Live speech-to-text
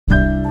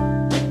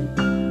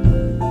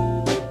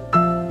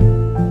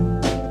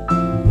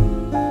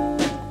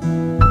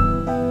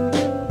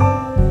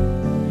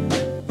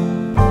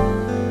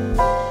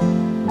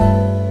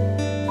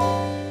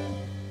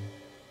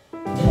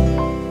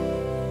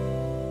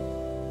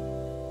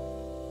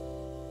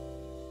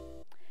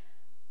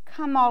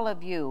Come all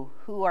of you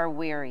who are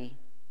weary.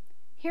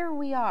 Here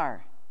we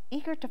are,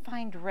 eager to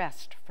find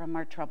rest from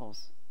our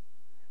troubles.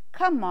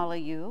 Come all of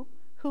you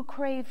who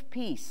crave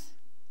peace.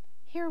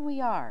 Here we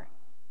are,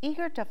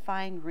 eager to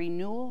find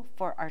renewal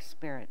for our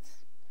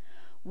spirits.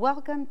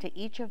 Welcome to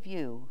each of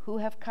you who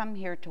have come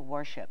here to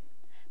worship.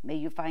 May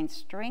you find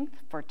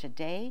strength for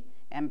today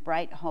and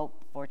bright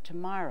hope for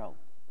tomorrow.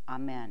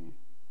 Amen.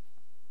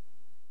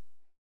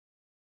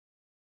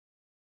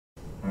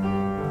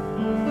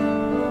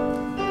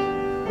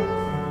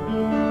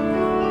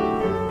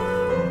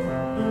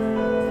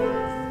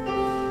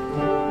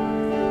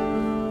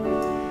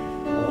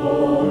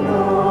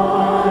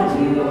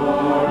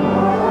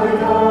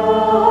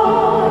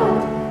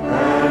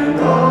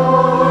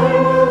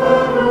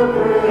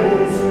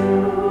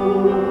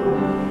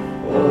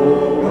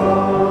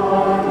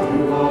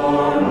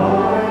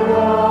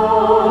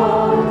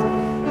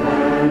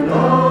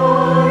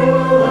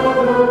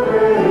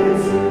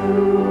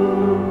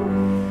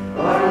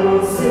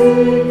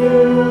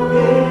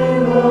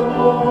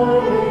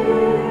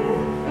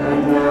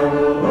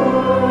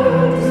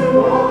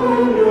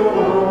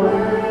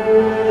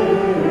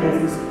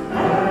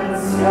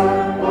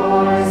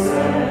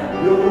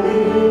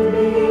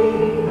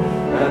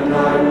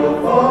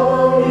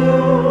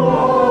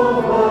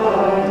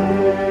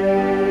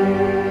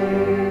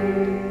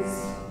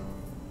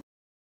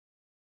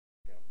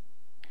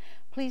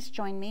 Please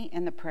join me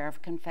in the prayer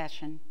of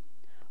confession.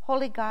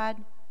 Holy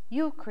God,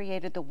 you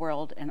created the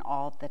world and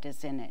all that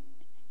is in it.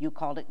 You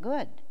called it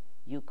good.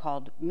 You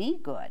called me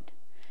good.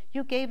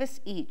 You gave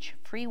us each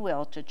free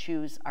will to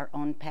choose our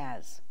own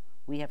paths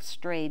we have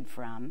strayed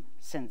from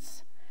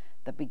since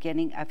the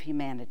beginning of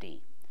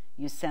humanity.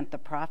 You sent the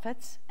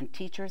prophets and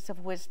teachers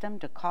of wisdom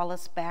to call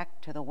us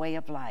back to the way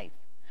of life.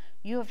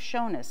 You have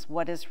shown us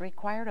what is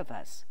required of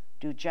us.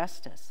 Do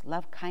justice,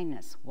 love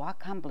kindness,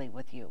 walk humbly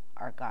with you,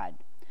 our God.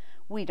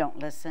 We don't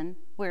listen.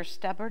 We're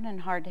stubborn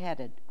and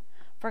hard-headed.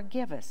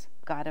 Forgive us,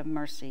 God of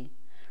mercy.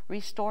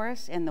 Restore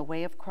us in the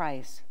way of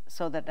Christ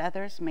so that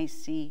others may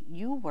see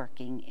you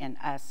working in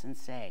us and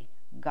say,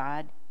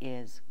 God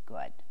is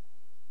good.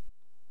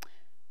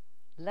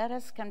 Let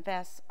us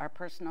confess our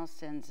personal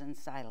sins in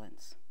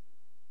silence.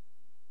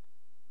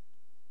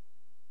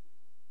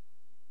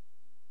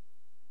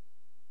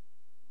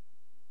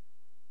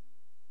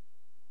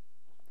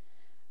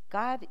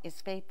 God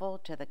is faithful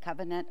to the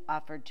covenant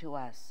offered to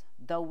us.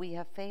 Though we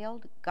have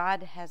failed,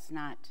 God has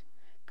not.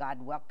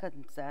 God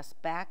welcomes us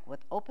back with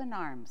open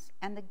arms,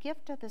 and the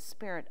gift of the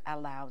Spirit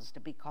allows to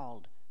be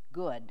called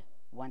good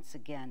once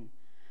again.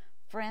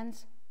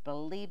 Friends,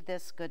 believe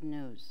this good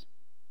news.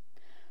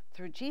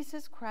 Through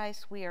Jesus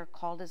Christ, we are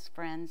called as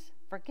friends,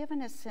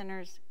 forgiven as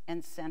sinners,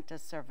 and sent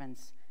as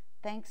servants.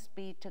 Thanks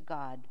be to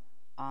God.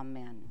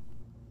 Amen.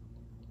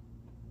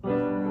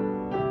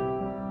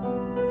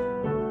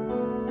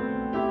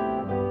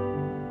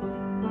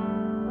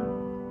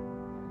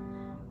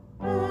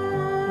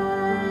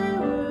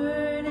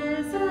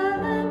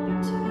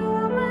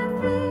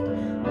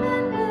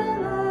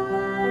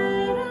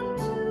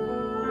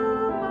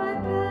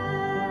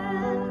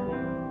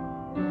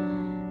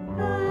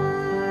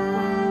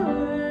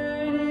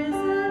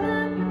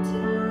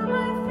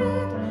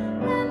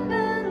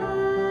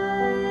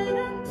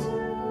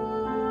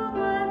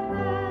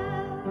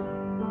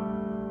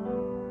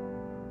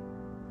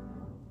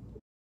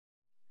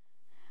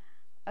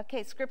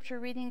 Okay, scripture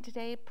reading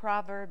today,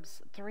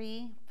 Proverbs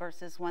 3,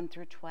 verses 1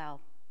 through 12.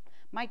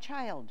 My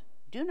child,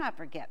 do not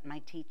forget my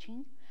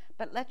teaching,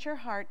 but let your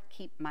heart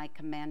keep my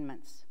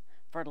commandments.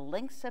 For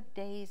lengths of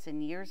days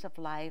and years of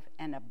life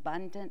and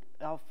abundant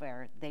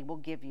welfare they will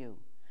give you.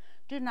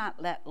 Do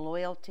not let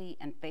loyalty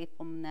and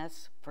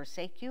faithfulness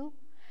forsake you.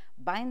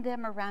 Bind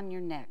them around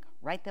your neck,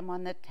 write them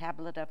on the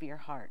tablet of your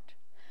heart.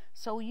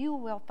 So you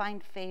will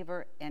find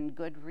favor and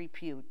good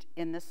repute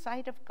in the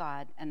sight of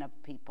God and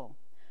of people.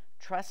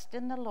 Trust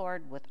in the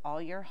Lord with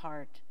all your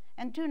heart,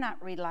 and do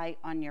not rely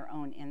on your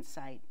own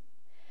insight.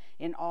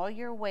 In all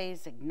your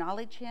ways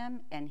acknowledge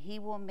him, and he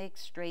will make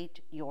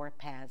straight your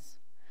paths.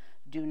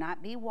 Do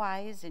not be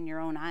wise in your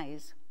own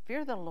eyes.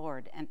 Fear the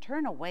Lord and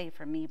turn away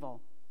from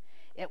evil.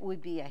 It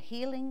would be a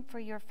healing for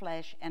your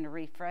flesh and a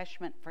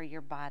refreshment for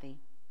your body.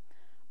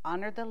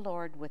 Honor the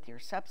Lord with your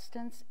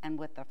substance and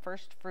with the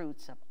first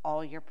fruits of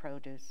all your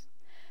produce.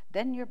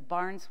 Then your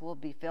barns will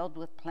be filled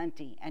with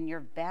plenty, and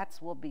your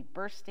vats will be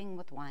bursting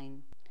with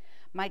wine.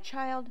 My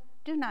child,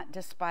 do not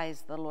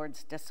despise the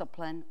Lord's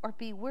discipline or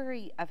be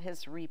weary of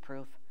his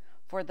reproof,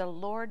 for the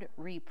Lord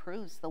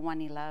reproves the one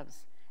he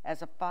loves,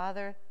 as a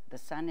father the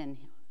son in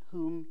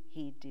whom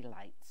he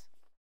delights.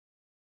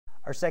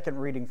 Our second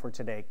reading for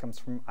today comes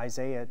from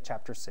Isaiah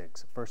chapter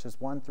 6, verses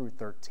 1 through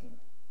 13.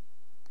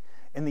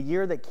 In the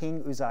year that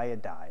King Uzziah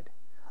died,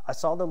 I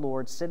saw the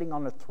Lord sitting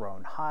on a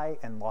throne high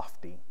and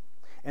lofty,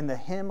 and the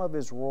hem of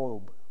his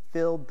robe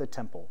filled the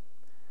temple.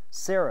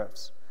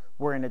 Seraphs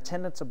were in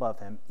attendance above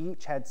him.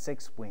 Each had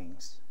 6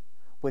 wings.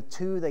 With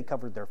 2 they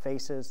covered their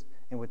faces,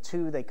 and with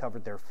 2 they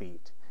covered their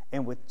feet,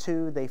 and with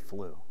 2 they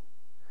flew.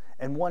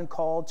 And one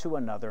called to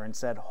another and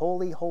said,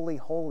 Holy, holy,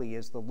 holy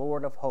is the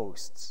Lord of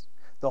hosts.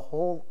 The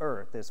whole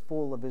earth is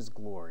full of his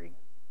glory.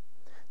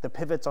 The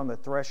pivots on the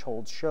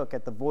threshold shook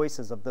at the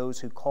voices of those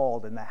who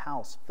called, and the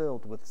house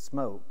filled with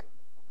smoke.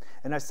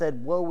 And I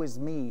said, woe is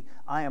me,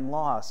 I am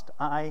lost.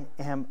 I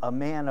am a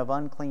man of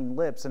unclean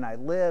lips, and I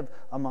live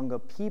among a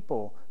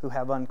people who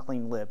have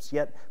unclean lips.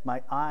 Yet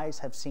my eyes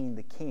have seen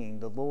the King,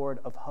 the Lord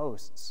of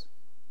hosts.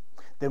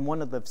 Then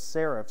one of the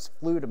seraphs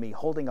flew to me,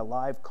 holding a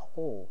live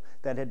coal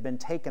that had been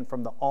taken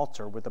from the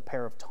altar with a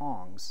pair of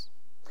tongs.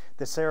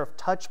 The seraph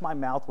touched my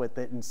mouth with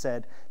it and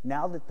said,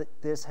 now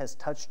that this has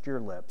touched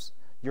your lips,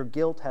 your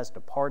guilt has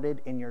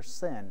departed and your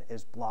sin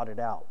is blotted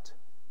out.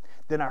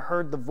 Then I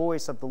heard the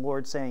voice of the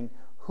Lord saying,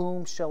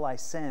 whom shall I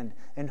send,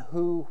 and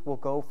who will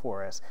go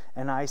for us?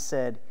 And I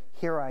said,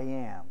 here I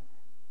am,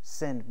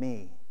 send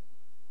me.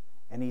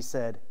 And he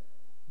said,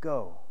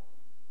 go.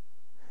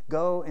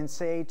 Go and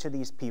say to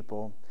these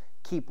people,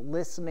 keep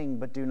listening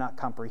but do not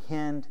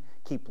comprehend,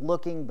 keep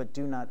looking but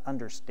do not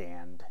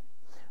understand.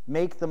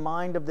 Make the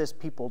mind of this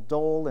people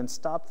dull, and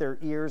stop their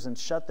ears and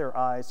shut their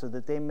eyes, so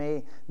that they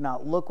may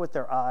not look with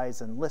their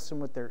eyes and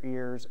listen with their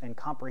ears and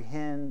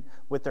comprehend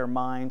with their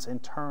minds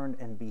and turn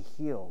and be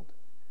healed.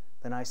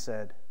 Then I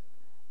said,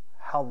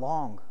 how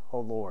long, O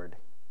Lord?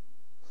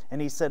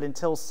 And he said,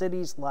 until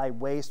cities lie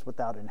waste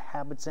without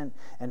inhabitant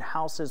and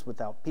houses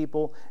without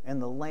people, and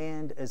the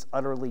land is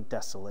utterly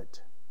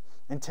desolate.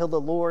 Until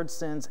the Lord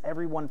sends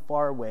everyone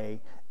far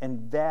away, and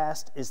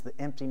vast is the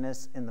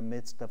emptiness in the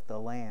midst of the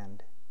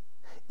land.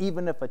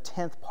 Even if a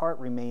 10th part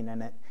remain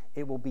in it,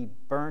 it will be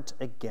burnt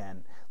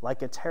again,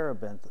 like a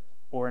terebinth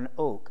or an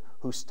oak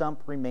whose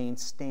stump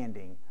remains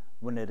standing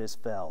when it is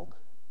felled.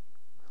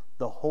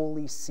 The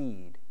holy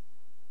seed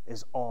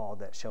is all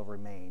that shall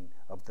remain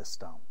of the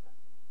stump.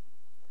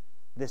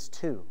 This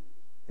too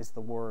is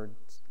the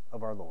words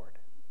of our Lord.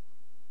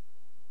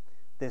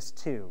 This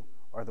too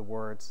are the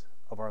words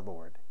of our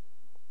Lord.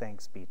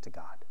 Thanks be to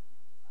God.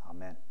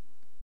 Amen.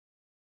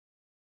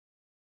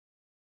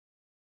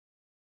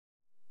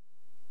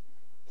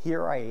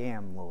 Here I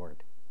am,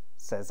 Lord,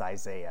 says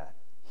Isaiah.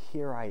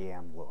 Here I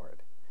am,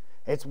 Lord.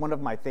 It's one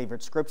of my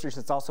favorite scriptures.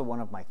 It's also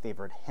one of my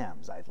favorite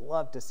hymns. I'd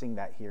love to sing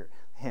that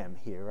hymn.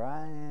 Here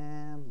I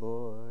am,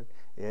 Lord.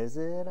 Is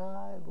it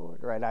I, Lord?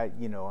 Right?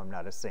 I'm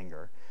not a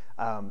singer.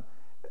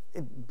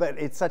 But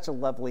it's such a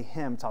lovely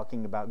hymn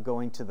talking about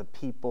going to the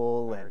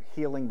people and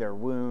healing their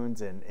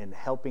wounds and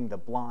helping the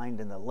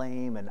blind and the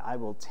lame, and I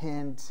will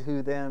tend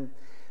to them.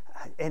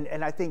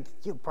 And I think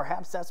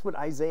perhaps that's what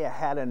Isaiah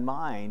had in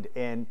mind.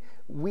 And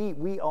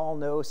we all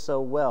know so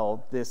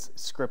well this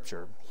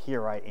scripture,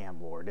 here I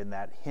am, Lord, in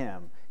that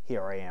hymn,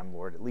 here I am,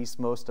 Lord. At least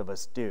most of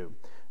us do.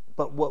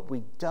 But what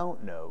we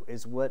don't know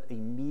is what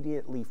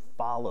immediately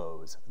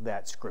follows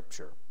that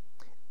scripture.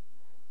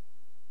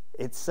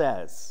 It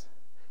says,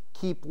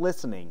 keep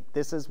listening.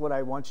 This is what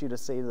I want you to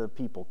say to the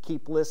people.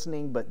 Keep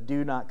listening, but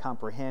do not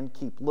comprehend.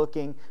 Keep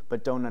looking,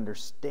 but don't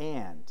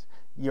understand.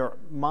 Your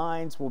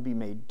minds will be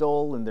made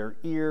dull, and their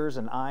ears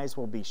and eyes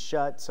will be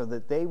shut, so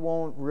that they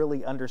won't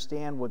really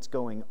understand what's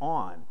going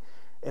on.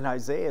 And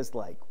Isaiah's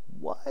like,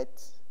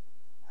 what?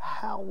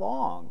 How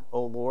long,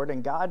 O Lord?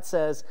 And God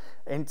says,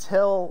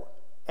 until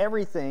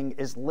everything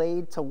is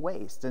laid to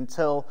waste,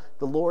 until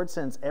the Lord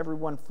sends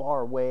everyone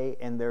far away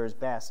and there is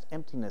vast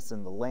emptiness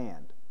in the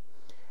land.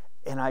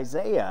 And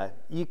Isaiah,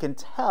 you can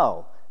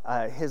tell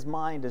his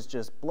mind is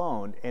just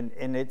blown.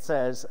 And it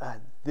says,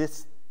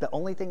 the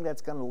only thing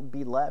that's going to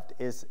be left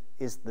is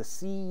the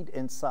seed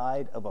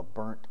inside of a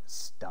burnt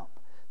stump.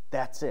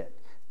 That's it.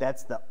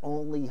 That's the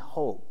only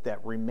hope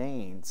that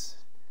remains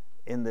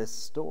in this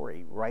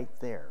story right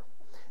there.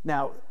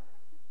 Now,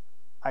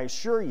 I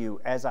assure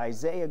you, as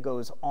Isaiah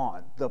goes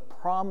on, the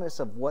promise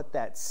of what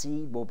that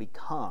seed will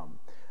become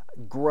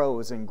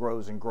grows and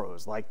grows and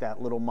grows, like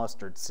that little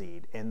mustard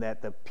seed, and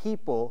that the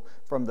people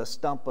from the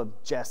stump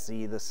of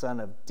Jesse, the son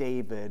of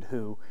David,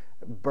 who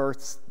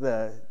births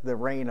the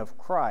reign of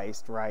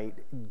Christ, right,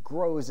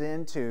 grows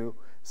into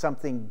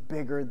something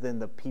bigger than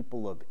the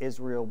people of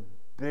Israel,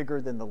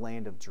 bigger than the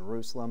land of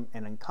Jerusalem,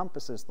 and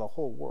encompasses the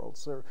whole world.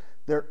 So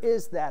there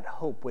is that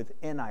hope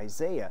within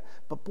Isaiah,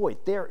 but boy,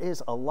 there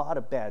is a lot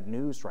of bad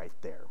news right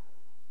there.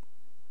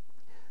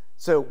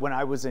 So when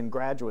I was in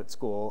graduate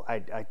school,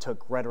 I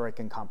took rhetoric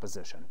and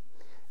composition.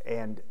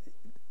 And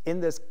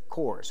in this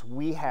course,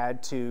 we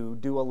had to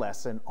do a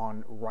lesson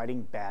on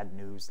writing bad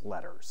news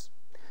letters.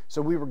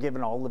 So we were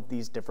given all of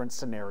these different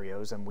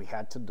scenarios, and we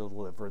had to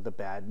deliver the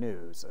bad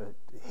news.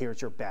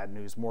 Here's your bad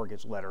news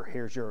mortgage letter.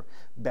 Here's your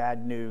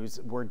bad news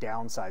we're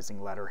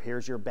downsizing letter.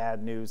 Here's your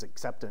bad news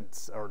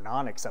acceptance or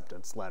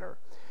non-acceptance letter.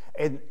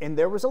 And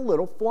there was a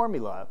little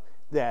formula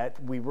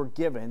that we were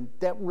given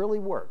that really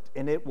worked.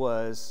 And it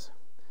was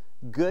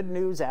good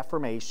news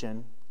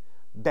affirmation,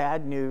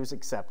 bad news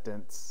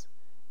acceptance,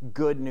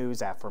 good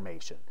news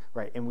affirmation,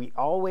 right? And we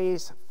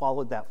always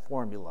followed that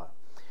formula.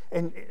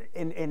 And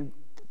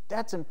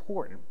that's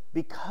important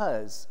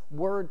because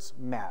words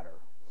matter.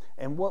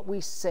 And what we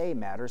say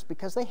matters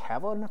because they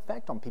have an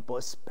effect on people,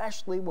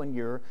 especially when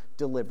you're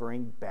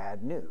delivering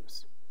bad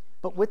news.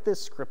 But with this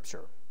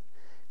scripture,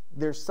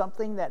 there's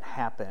something that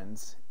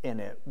happens in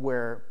it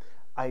where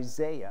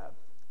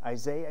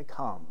Isaiah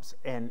comes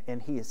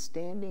and he is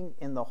standing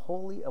in the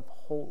Holy of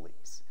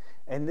Holies.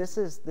 And this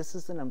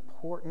is an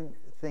important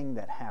thing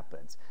that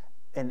happens.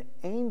 An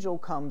angel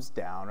comes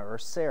down, or a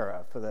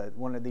seraph,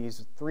 one of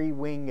these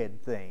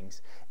three-winged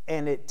things,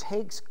 and it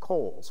takes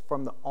coals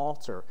from the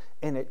altar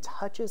and it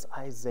touches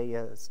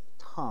Isaiah's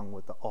tongue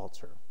with the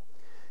altar.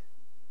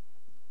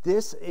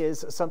 This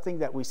is something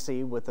that we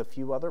see with a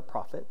few other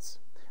prophets.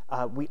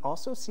 We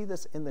also see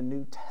this in the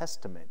New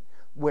Testament,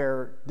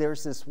 where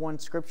there's this one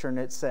scripture and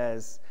it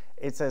says,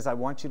 I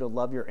want you to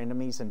love your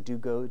enemies and do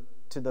good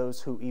to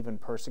those who even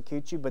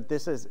persecute you. But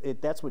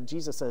that's what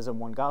Jesus says in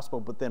one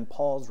gospel, but then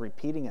Paul's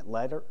repeating it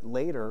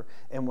later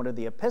in one of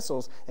the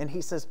epistles, and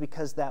he says,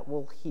 because that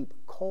will heap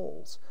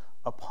coals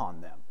upon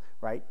them,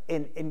 right?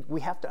 And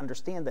we have to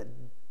understand that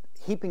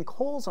heaping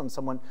coals on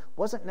someone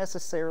wasn't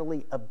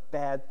necessarily a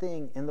bad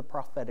thing in the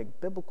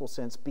prophetic biblical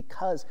sense,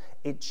 because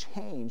it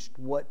changed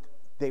what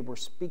they were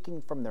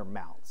speaking from their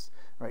mouths,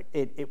 right?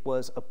 It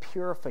was a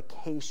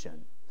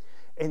purification.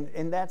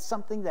 And that's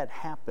something that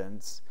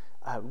happens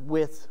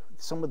with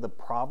some of the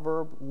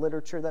proverb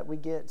literature that we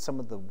get, some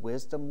of the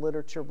wisdom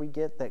literature we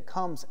get that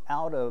comes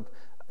out of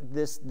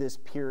this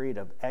period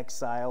of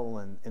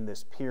exile and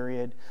this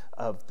period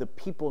of the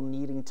people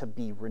needing to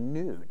be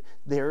renewed.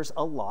 There's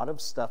a lot of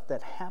stuff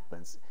that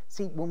happens.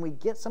 See, when we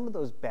get some of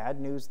those bad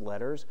news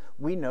letters,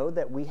 we know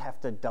that we have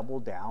to double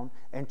down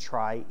and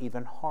try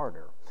even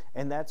harder.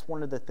 And that's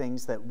one of the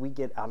things that we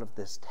get out of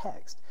this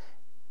text.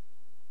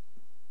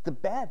 The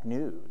bad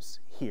news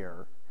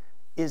here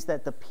is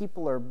that the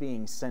people are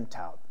being sent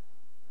out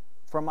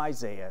from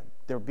Isaiah.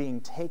 They're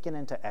being taken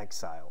into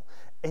exile.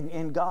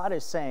 And God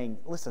is saying,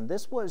 listen,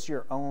 this was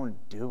your own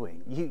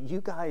doing.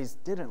 You guys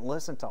didn't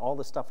listen to all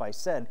the stuff I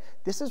said.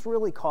 This is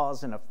really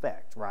cause and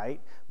effect,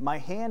 right? My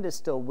hand is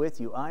still with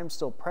you. I'm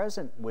still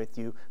present with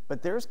you.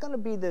 But there's going to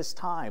be this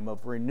time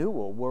of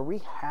renewal where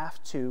we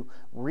have to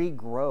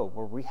regrow,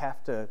 where we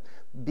have to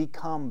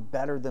become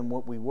better than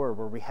what we were,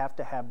 where we have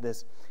to have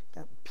this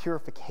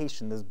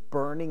purification, this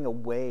burning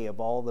away of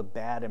all the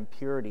bad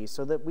impurities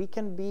so that we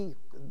can be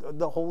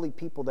the holy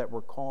people that we're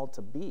called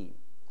to be.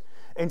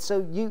 And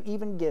so you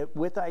even get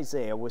with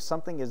Isaiah, with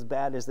something as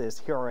bad as this,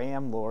 here I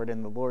am, Lord,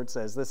 and the Lord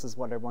says, this is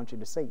what I want you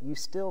to say. You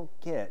still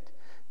get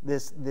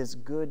this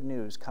good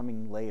news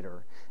coming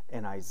later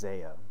in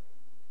Isaiah.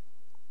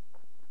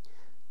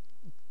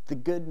 The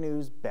good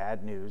news,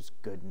 bad news,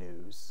 good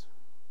news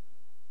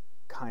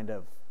kind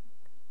of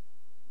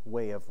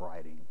way of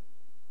writing.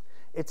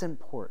 It's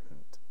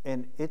important.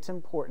 And it's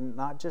important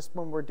not just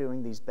when we're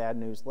doing these bad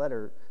news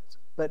letters,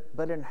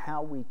 but in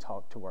how we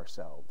talk to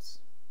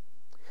ourselves.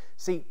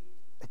 See,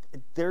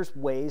 there's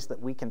ways that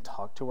we can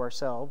talk to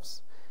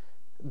ourselves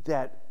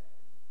that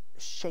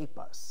shape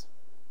us.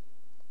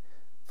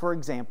 For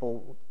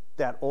example,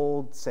 that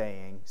old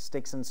saying,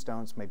 sticks and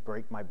stones may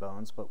break my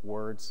bones, but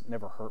words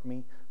never hurt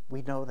me.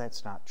 We know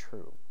that's not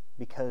true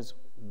because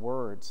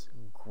words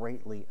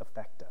greatly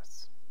affect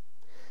us.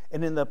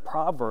 And in the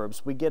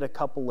Proverbs, we get a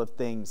couple of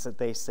things that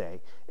they say.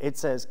 It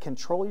says,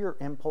 control your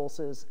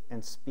impulses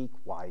and speak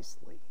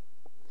wisely.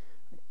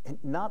 And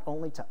not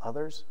only to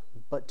others,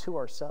 but to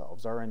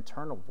ourselves, our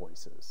internal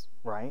voices,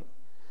 right?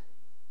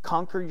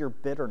 Conquer your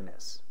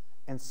bitterness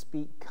and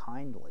speak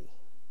kindly.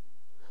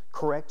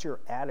 Correct your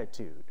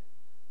attitude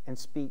and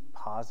speak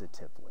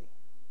positively.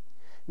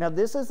 Now,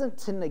 this isn't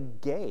to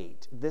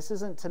negate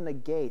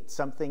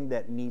something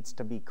that needs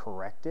to be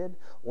corrected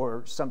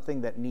or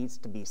something that needs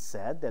to be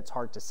said that's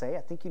hard to say.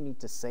 I think you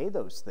need to say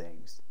those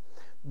things.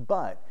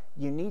 But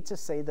you need to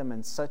say them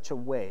in such a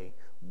way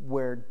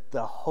where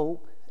the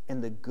hope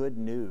and the good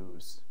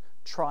news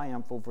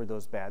triumph over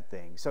those bad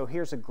things. So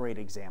here's a great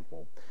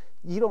example.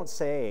 You don't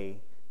say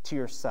to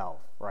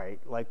yourself, right,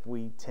 like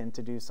we tend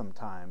to do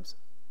sometimes,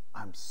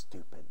 I'm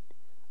stupid.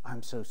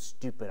 I'm so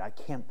stupid. I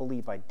can't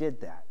believe I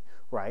did that,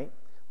 right?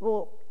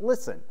 Well,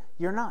 listen,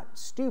 you're not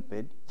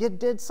stupid. You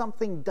did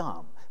something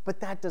dumb, but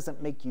that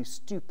doesn't make you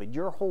stupid.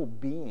 Your whole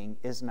being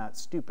is not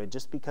stupid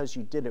just because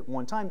you did it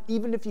one time.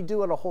 Even if you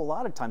do it a whole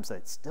lot of times,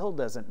 that still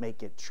doesn't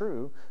make it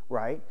true,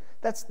 right?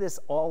 That's this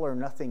all or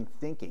nothing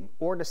thinking.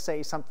 Or to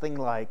say something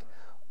like,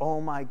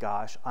 oh my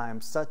gosh,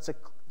 I'm such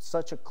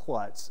a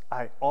klutz.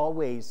 I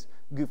always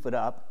goof it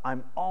up.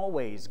 I'm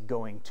always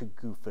going to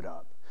goof it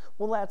up.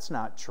 Well, that's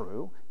not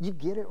true. You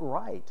get it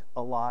right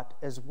a lot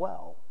as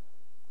well.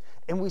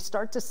 And we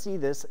start to see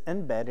this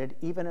embedded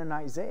even in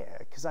Isaiah,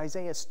 because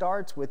Isaiah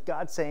starts with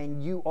God saying,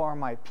 you are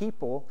my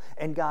people,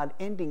 and God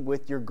ending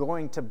with, you're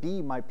going to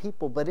be my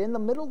people. But in the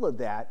middle of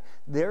that,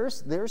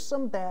 there's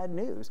some bad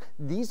news.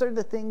 These are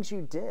the things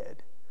you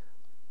did.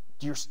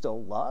 You're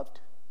still loved.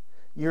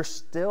 You're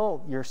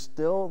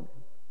still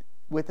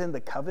within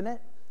the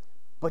covenant,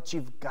 but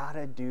you've got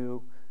to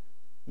do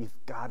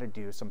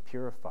some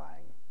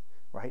purifying,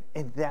 right?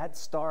 And that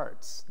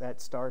starts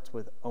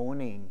with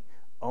owning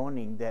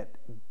that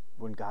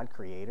when God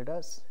created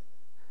us,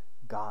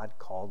 God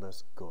called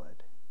us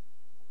good.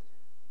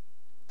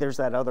 There's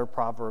that other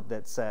proverb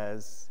that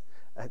says,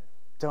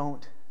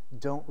 don't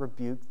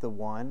rebuke the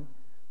one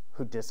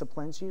who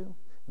disciplines you,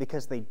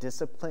 because they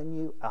discipline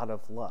you out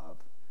of love,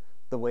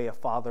 the way a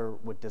father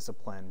would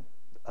discipline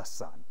a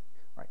son,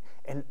 right?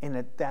 And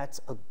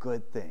that's a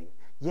good thing.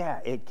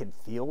 Yeah, it can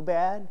feel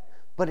bad,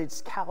 but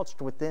it's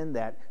couched within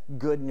that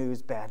good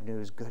news, bad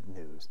news, good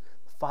news.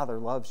 The Father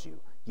loves you.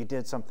 You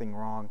did something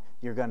wrong.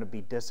 You're going to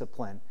be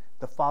disciplined.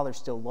 The Father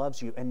still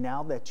loves you. And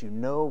now that you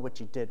know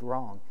what you did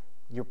wrong,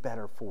 you're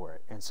better for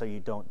it. And so you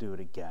don't do it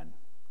again.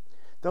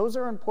 Those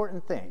are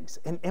important things.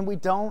 And we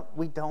don't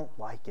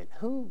like it.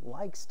 Who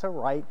likes to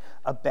write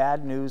a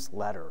bad news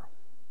letter?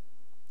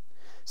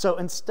 So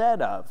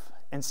instead of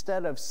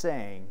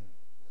saying,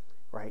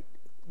 right,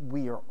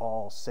 we are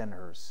all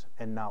sinners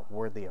and not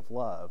worthy of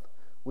love,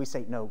 we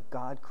say, no,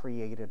 God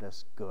created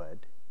us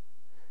good.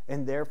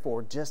 And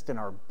therefore, just in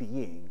our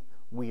being,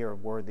 we are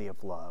worthy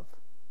of love.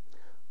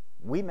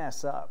 We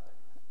mess up,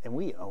 and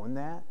we own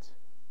that,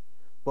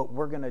 but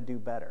we're going to do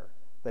better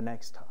the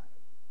next time.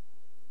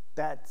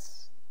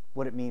 That's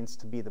what it means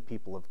to be the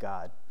people of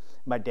God.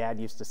 My dad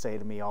used to say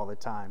to me all the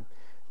time,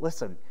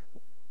 listen,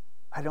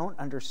 I don't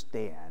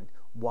understand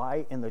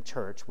why in the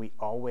church we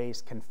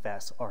always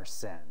confess our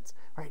sins,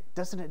 right?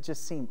 Doesn't it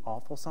just seem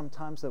awful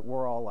sometimes that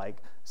we're all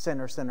like,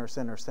 sinner, sinner,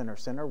 sinner, sinner,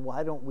 sinner?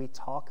 Why don't we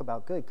talk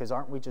about good? Because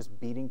aren't we just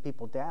beating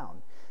people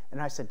down?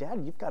 And I said,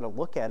 Dad, you've got to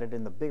look at it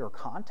in the bigger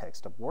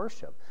context of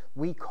worship.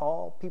 We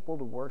call people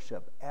to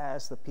worship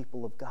as the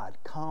people of God.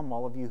 Come,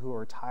 all of you who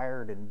are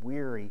tired and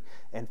weary,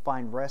 and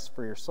find rest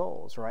for your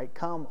souls, right?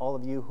 Come, all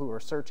of you who are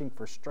searching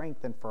for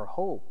strength and for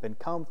hope, and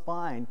come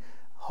find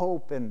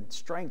hope and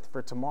strength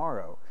for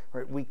tomorrow,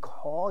 right? We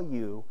call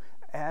you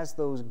as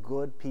those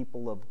good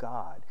people of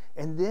God.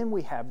 And then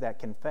we have that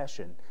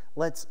confession.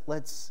 Let's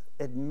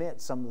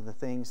admit some of the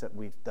things that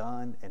we've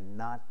done and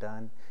not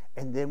done,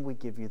 and then we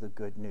give you the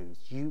good news.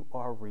 You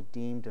are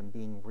redeemed and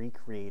being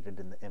recreated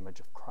in the image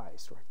of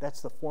Christ, right?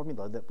 That's the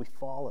formula that we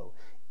follow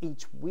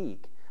each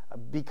week,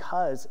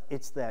 because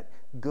it's that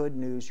good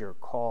news you're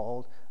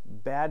called.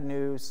 Bad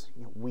news,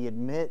 we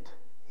admit,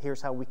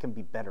 here's how we can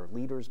be better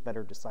leaders,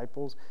 better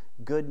disciples.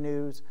 Good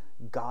news,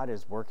 God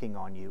is working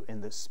on you,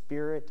 and the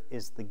Spirit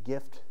is the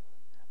gift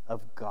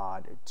of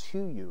God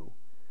to you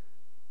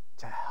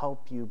to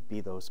help you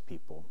be those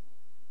people.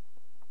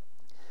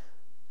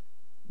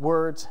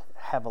 Words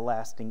have a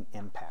lasting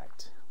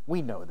impact.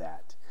 We know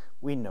that.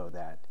 We know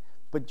that.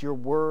 But your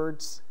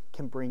words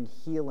can bring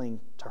healing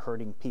to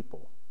hurting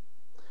people.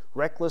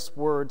 Reckless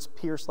words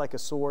pierce like a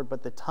sword,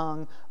 but the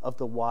tongue of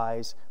the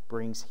wise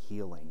brings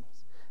healing.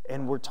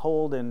 And we're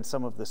told in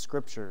some of the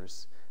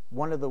scriptures,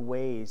 one of the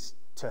ways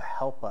to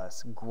help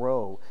us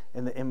grow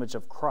in the image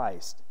of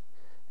Christ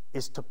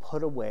is to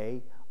put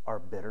away our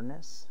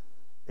bitterness,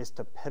 is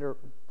to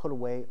put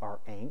away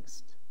our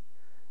angst,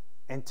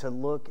 and to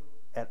look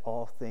at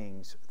all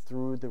things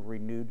through the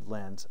renewed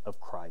lens of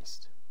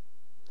Christ.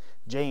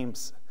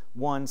 James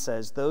 1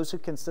 says, those who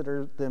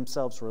consider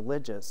themselves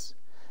religious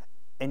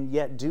and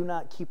yet do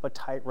not keep a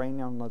tight rein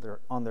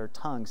on their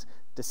tongues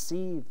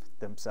deceive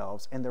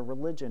themselves, and their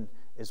religion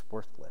is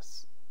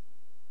worthless.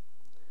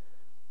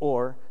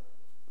 Or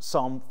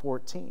Psalm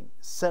 14,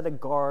 set a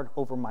guard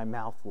over my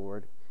mouth,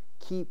 Lord.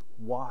 Keep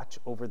watch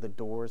over the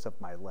doors of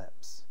my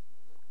lips.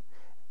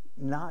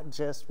 Not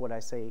just what I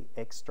say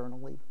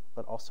externally,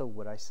 but also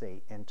what I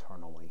say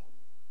internally.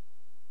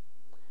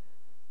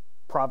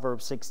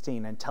 Proverbs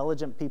 16,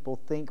 intelligent people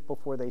think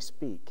before they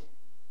speak.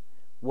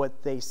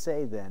 What they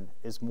say then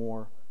is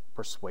more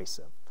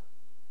persuasive.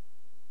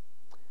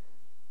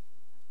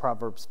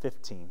 Proverbs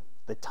 15,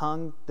 the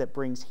tongue that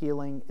brings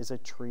healing is a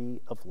tree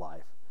of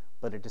life,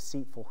 but a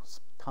deceitful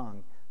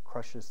tongue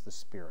crushes the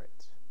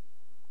spirit.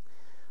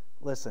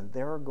 Listen,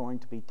 there are going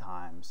to be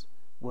times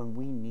when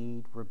we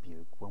need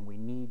rebuke, when we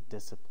need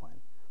discipline,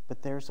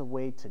 but there's a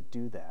way to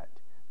do that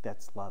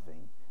that's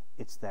loving.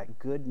 It's that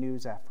good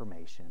news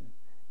affirmation.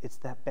 It's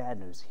that bad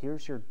news.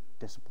 Here's your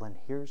discipline,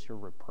 here's your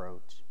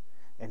reproach,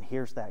 and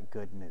here's that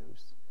good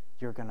news.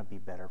 You're going to be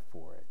better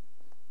for it.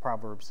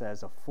 Proverbs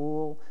says, a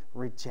fool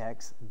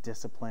rejects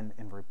discipline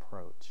and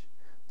reproach,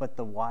 but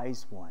the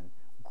wise one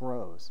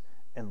grows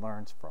and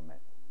learns from it.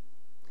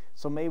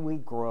 So may we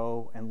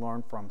grow and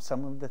learn from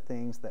some of the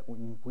things that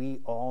we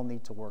all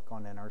need to work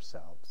on in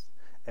ourselves.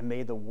 And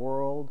may the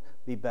world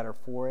be better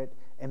for it.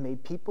 And may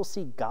people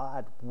see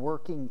God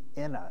working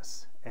in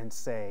us and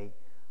say,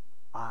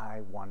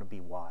 I want to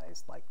be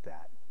wise like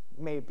that.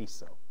 May it be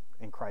so.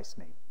 In Christ's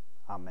name,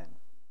 amen.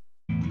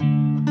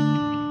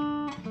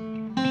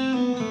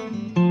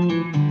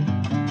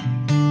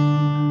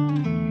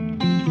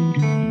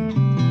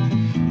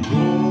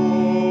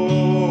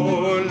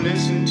 Lord,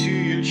 listen to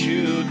your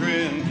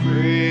children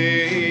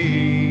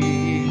pray.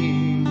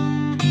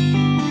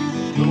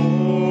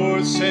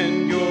 Lord,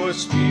 send your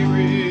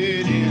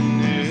Spirit in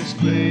this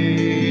place.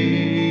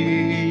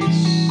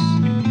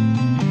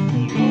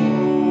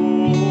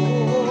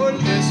 Lord,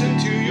 listen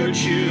to your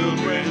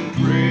children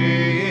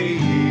pray.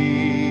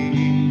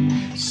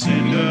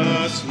 Send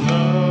us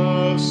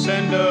love,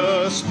 send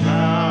us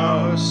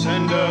power,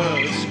 send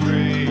us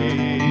grace.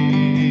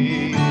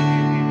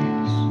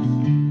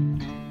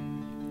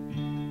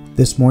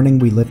 This morning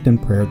we lift in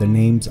prayer the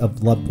names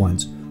of loved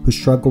ones who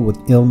struggle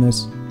with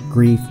illness,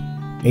 grief,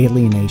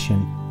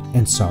 alienation,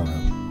 and sorrow.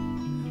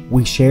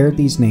 We share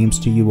these names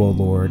to you, O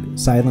Lord,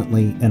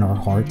 silently in our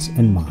hearts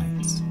and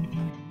minds.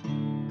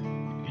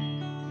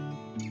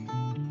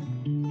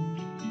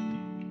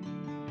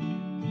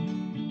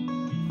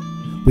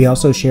 We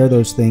also share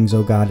those things,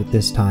 O God, at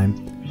this time,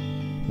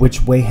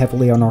 which weigh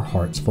heavily on our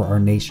hearts for our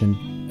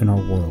nation and our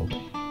world.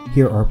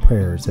 Hear our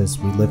prayers as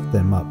we lift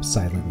them up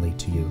silently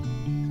to you.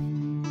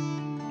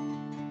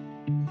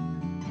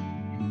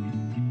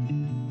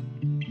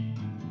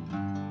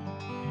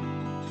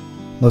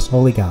 Most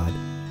Holy God,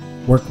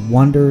 work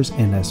wonders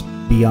in us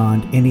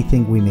beyond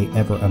anything we may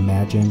ever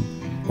imagine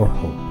or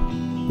hope.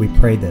 We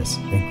pray this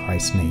in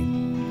Christ's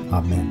name.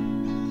 Amen.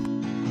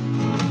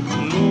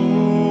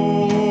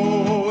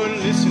 Lord,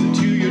 listen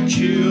to your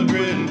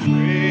children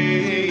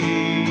pray.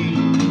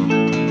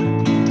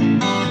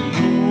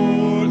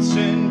 Lord,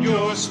 send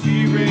your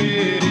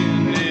spirit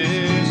in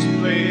this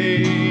place.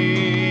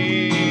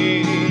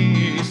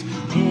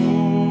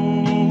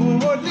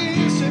 Lord,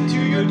 listen to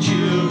your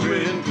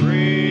children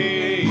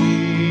pray.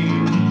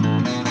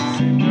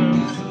 Send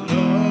us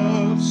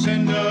love,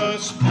 send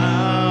us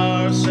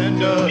power,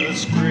 send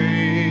us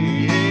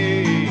grace.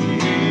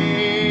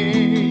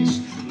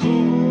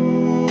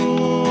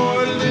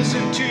 Lord,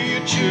 listen to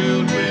your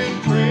children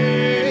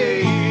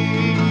pray.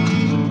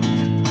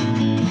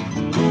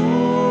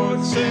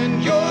 Lord,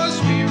 send your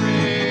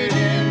spirit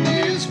in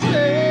this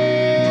place.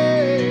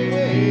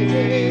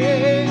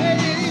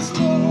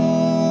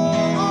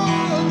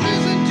 Lord,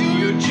 listen to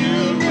your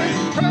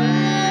children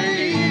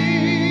pray.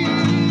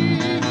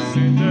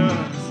 Send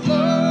us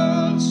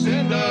love,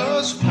 send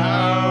us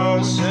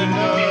power, send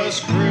us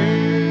grace.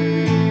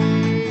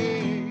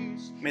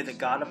 May the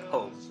God of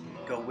hope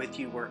go with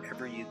you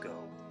wherever you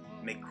go.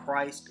 May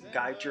Christ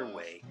guide your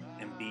way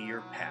and be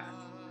your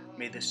path.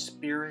 May the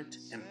Spirit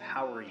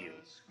empower you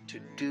to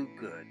do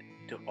good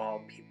to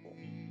all people,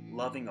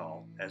 loving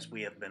all as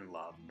we have been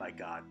loved by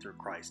God through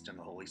Christ and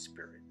the Holy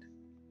Spirit.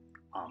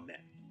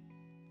 Amen.